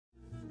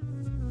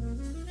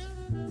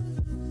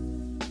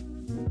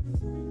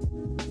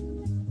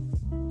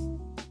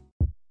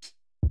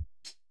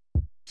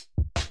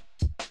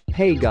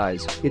Hey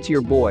guys, it's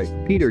your boy,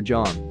 Peter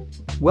John.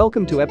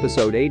 Welcome to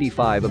episode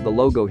 85 of the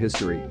Logo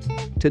History.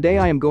 Today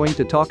I am going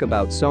to talk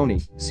about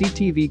Sony,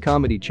 CTV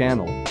Comedy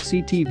Channel,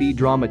 CTV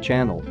Drama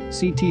Channel,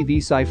 CTV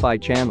Sci-Fi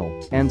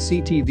Channel, and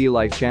CTV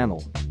Life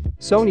Channel.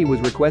 Sony was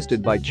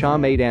requested by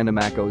Cha-Made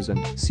Animacos, and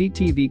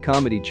CTV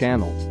Comedy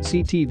Channel,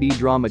 CTV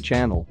Drama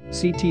Channel,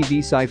 CTV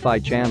Sci-Fi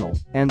Channel,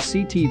 and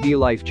CTV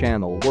Life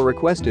Channel were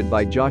requested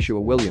by Joshua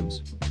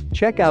Williams.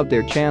 Check out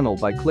their channel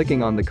by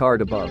clicking on the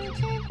card above.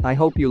 I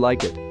hope you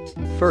like it.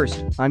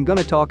 First, I'm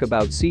gonna talk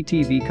about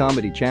CTV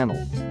Comedy Channel.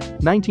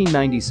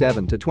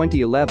 1997 to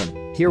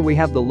 2011, here we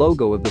have the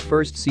logo of the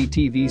first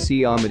CTV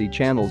Comedy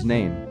Channel's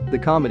name, the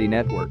Comedy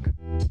Network.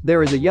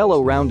 There is a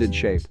yellow rounded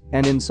shape,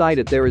 and inside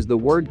it there is the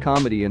word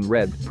comedy in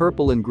red,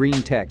 purple and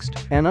green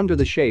text, and under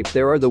the shape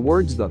there are the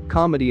words the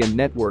comedy and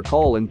network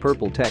all in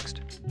purple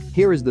text.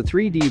 Here is the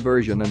 3D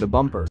version and a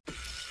bumper.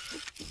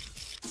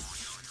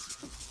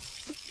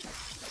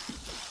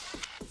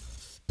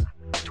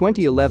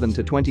 (2011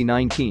 to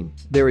 2019),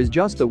 there is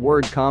just the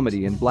word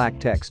comedy in black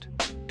text.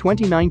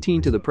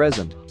 2019 to the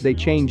present, they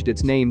changed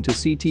its name to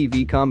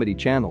CTV Comedy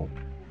Channel.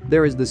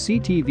 There is the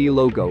CTV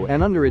logo,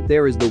 and under it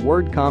there is the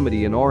word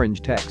comedy in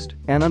orange text,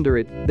 and under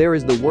it, there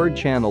is the word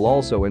channel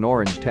also in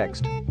orange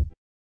text.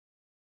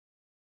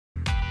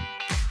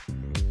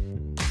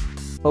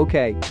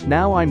 Okay,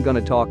 now I'm gonna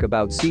talk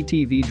about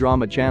CTV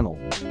Drama Channel.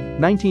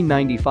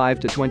 1995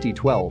 to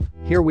 2012,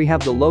 here we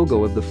have the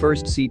logo of the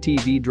first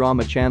CTV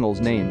Drama Channel's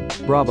name,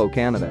 Bravo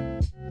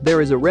Canada.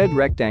 There is a red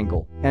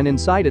rectangle, and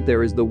inside it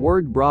there is the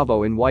word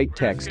Bravo in white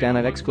text and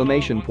an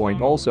exclamation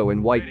point also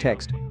in white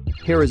text.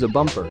 Here is a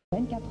bumper.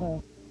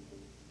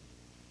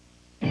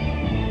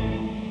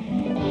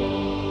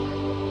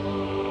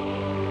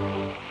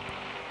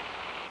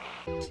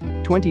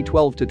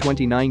 2012 to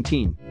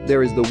 2019,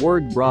 there is the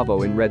word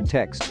Bravo in red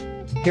text.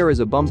 Here is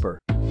a bumper.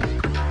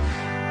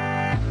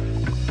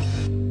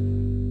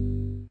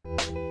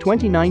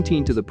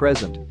 2019 to the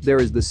present, there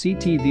is the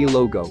CTV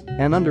logo,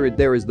 and under it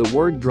there is the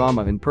word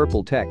drama in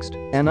purple text,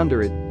 and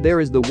under it,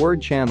 there is the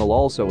word channel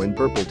also in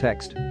purple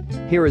text.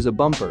 Here is a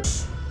bumper.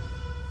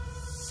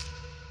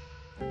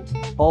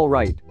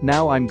 Alright,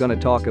 now I'm gonna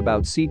talk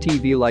about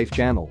CTV Life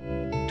Channel.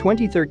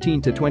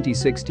 2013 to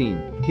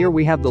 2016, here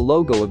we have the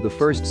logo of the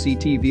first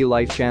CTV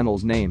Life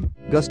Channel's name,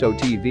 Gusto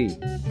TV.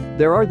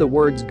 There are the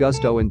words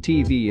Gusto and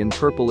TV in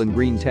purple and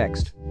green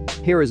text.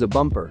 Here is a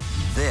bumper.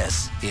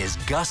 This is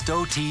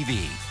Gusto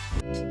TV.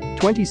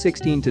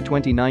 2016 to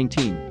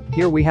 2019,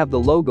 here we have the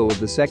logo of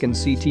the second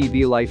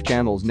CTV Life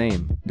Channel's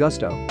name,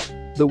 Gusto.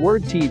 The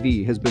word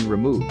TV has been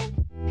removed.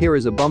 Here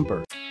is a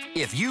bumper.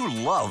 If you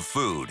love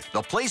food,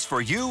 the place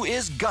for you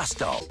is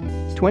Gusto.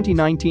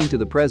 2019 to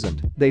the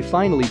present, they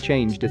finally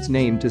changed its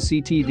name to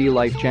CTV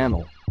Life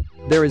Channel.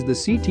 There is the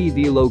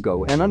CTV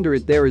logo, and under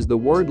it there is the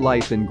word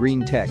life in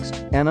green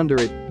text, and under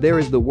it, there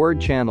is the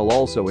word channel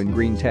also in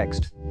green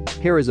text.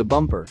 Here is a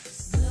bumper.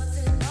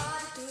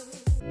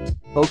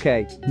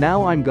 Okay,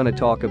 now I'm gonna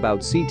talk about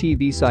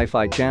CTV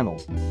Sci-Fi Channel.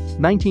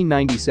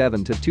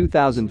 1997 to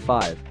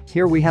 2005,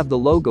 here we have the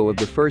logo of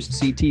the first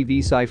CTV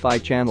Sci-Fi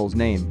Channel's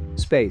name,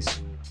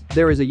 Space.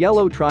 There is a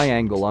yellow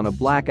triangle on a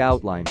black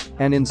outline,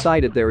 and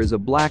inside it there is a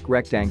black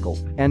rectangle,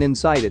 and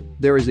inside it,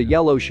 there is a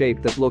yellow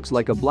shape that looks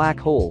like a black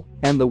hole,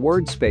 and the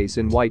word space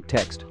in white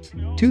text.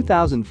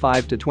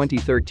 2005 to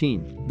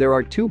 2013, there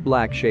are two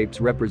black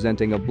shapes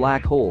representing a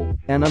black hole,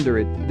 and under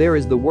it, there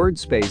is the word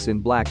space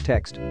in black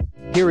text.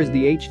 Here is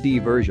the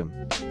HD version.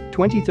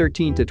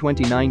 2013 to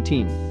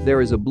 2019, there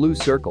is a blue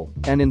circle,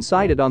 and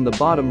inside it on the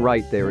bottom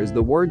right there is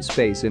the word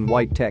space in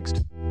white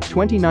text.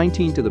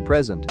 2019 to the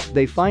present,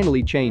 they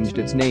finally changed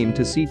its name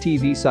to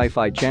CTV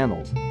Sci-Fi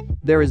Channel.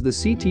 There is the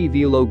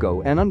CTV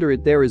logo, and under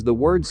it there is the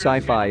word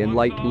sci-fi in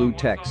light blue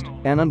text,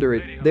 and under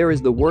it, there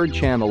is the word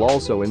channel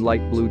also in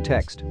light blue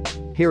text.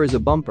 Here is a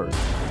bumper.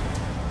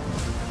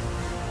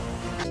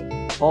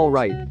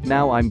 Alright,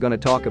 now I'm gonna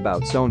talk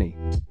about Sony.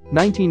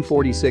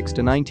 1946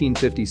 to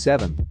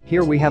 1957,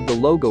 here we have the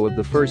logo of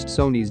the first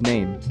Sony's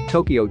name,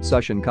 Tokyo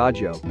Tsushin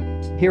Kajo.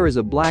 Here is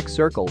a black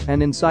circle,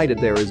 and inside it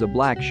there is a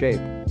black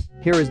shape.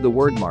 Here is the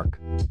word mark.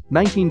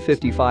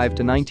 1955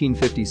 to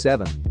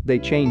 1957, they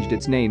changed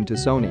its name to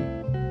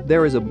Sony.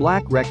 There is a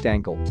black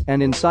rectangle,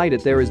 and inside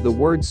it there is the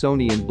word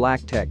Sony in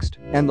black text,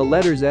 and the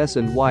letters S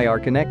and Y are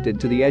connected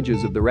to the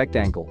edges of the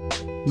rectangle.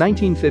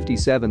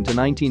 1957 to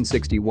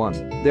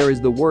 1961, there is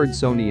the word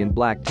Sony in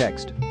black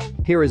text.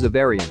 Here is a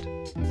variant.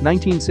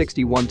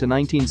 1961 to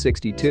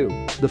 1962,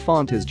 the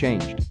font has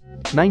changed.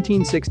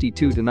 1962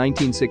 to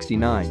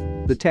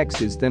 1969, the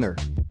text is thinner.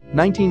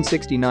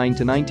 1969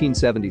 to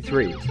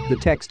 1973, the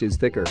text is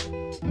thicker.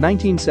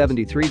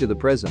 1973 to the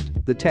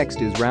present, the text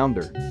is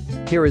rounder.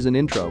 Here is an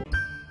intro.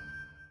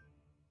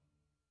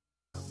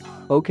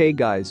 Okay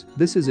guys,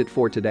 this is it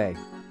for today.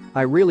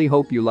 I really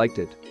hope you liked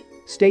it.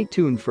 Stay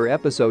tuned for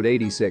episode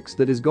 86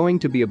 that is going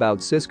to be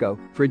about Cisco,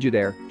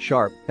 Frigidaire,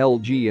 Sharp,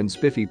 LG and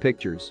Spiffy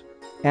Pictures.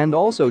 And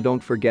also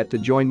don't forget to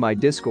join my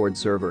Discord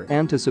server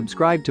and to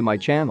subscribe to my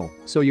channel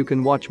so you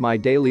can watch my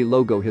daily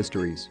logo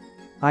histories.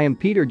 I am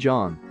Peter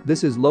John,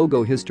 this is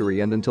Logo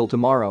History, and until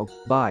tomorrow,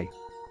 bye.